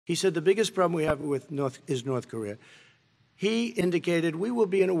He said the biggest problem we have with is North Korea. He indicated we will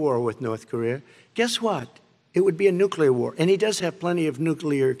be in a war with North Korea. Guess what? It would be a nuclear war, and he does have plenty of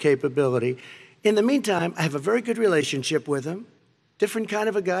nuclear capability. In the meantime, I have a very good relationship with him. Different kind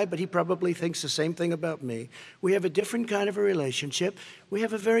of a guy, but he probably thinks the same thing about me. We have a different kind of a relationship. We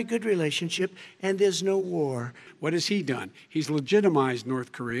have a very good relationship, and there's no war. What has he done? He's legitimized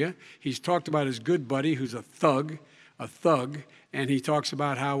North Korea. He's talked about his good buddy, who's a thug, and he talks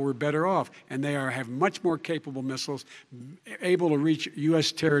about how we're better off. And they have much more capable missiles, able to reach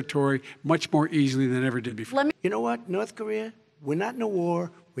U.S. territory much more easily than ever did before. You know what, North Korea, we're not in a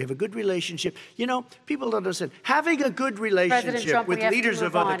war. We have a good relationship. You know, people don't understand. Having a good relationship Trump, with leaders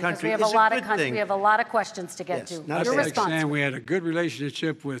of other countries is a good thing. We have a lot of questions to get to. Not Your a response. Like saying we had a good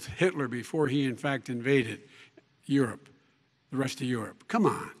relationship with Hitler before he, in fact, invaded Europe, the rest of Europe. Come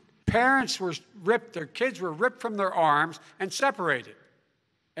on. Parents were ripped, their kids were ripped from their arms and separated.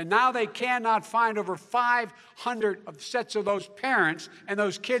 And now they cannot find over 500 sets of those parents, and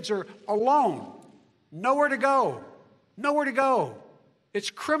those kids are alone. Nowhere to go. Nowhere to go. It's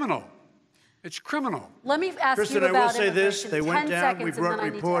criminal. It's criminal. Let me ask Kristen, you about I will say this. They went down. We seconds, brought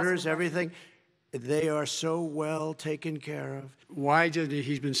reporters, everything. They are so well taken care of. Why did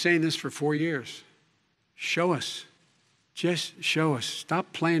he's been saying this for 4 years? Show us. Just show us.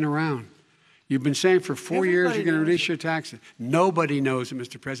 Stop playing around. You've been saying for 4 years you're going to reduce your taxes. Nobody knows it,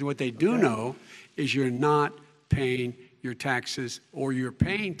 Mr. President. What they do know is you're not paying your taxes, or you're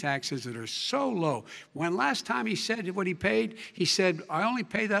paying taxes that are so low. When last time he said what he paid, he said, I only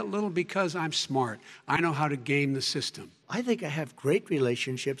pay that little because I'm smart. I know how to game the system. I think I have great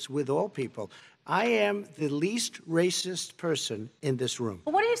relationships with all people. I am the least racist person in this room.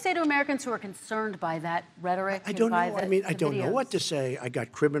 Well, what do you say to Americans who are concerned by that rhetoric? I don't know. I don't know what to say. I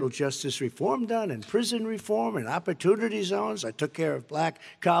got criminal justice reform done and prison reform and opportunity zones. I took care of black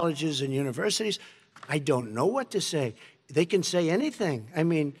colleges and universities. I don't know what to say. They can say anything. I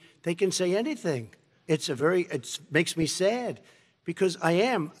mean, they can say anything. It makes me sad because I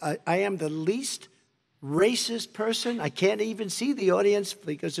am the least racist person. I can't even see the audience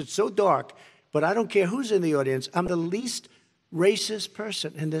because it's so dark, but I don't care who's in the audience. I'm the least racist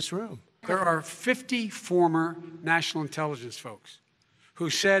person in this room. There are 50 former national intelligence folks who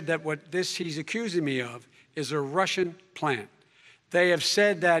said that what he's accusing me of is a Russian plant. They have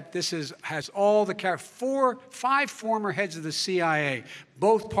said that this has all the five former heads of the CIA,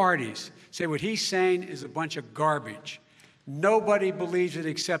 both parties, say what he's saying is a bunch of garbage. Nobody believes it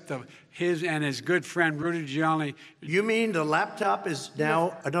except his and his good friend Rudy Giuliani. You mean the laptop is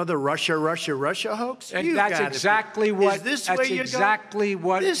now another Russia hoax? And that's exactly what. Is this where you're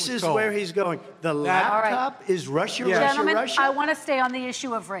going? This is where he's going. The laptop is Russia, Gentlemen, Russia. I want to stay on the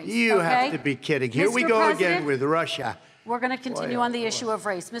issue of race. You have to be kidding. Here we go again with Russia. We're going to continue on the issue of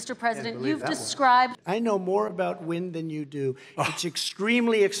race. Mr. President, you've described... I know more about wind than you do. It's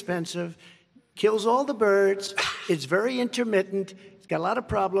extremely expensive, kills all the birds, it's very intermittent, it's got a lot of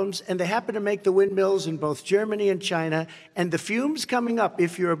problems, and they happen to make the windmills in both Germany and China. And the fumes coming up,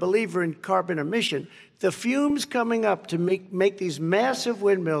 if you're a believer in carbon emission, the fumes coming up to make these massive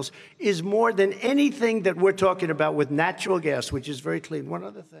windmills is more than anything that we're talking about with natural gas, which is very clean. One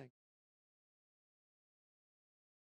other thing.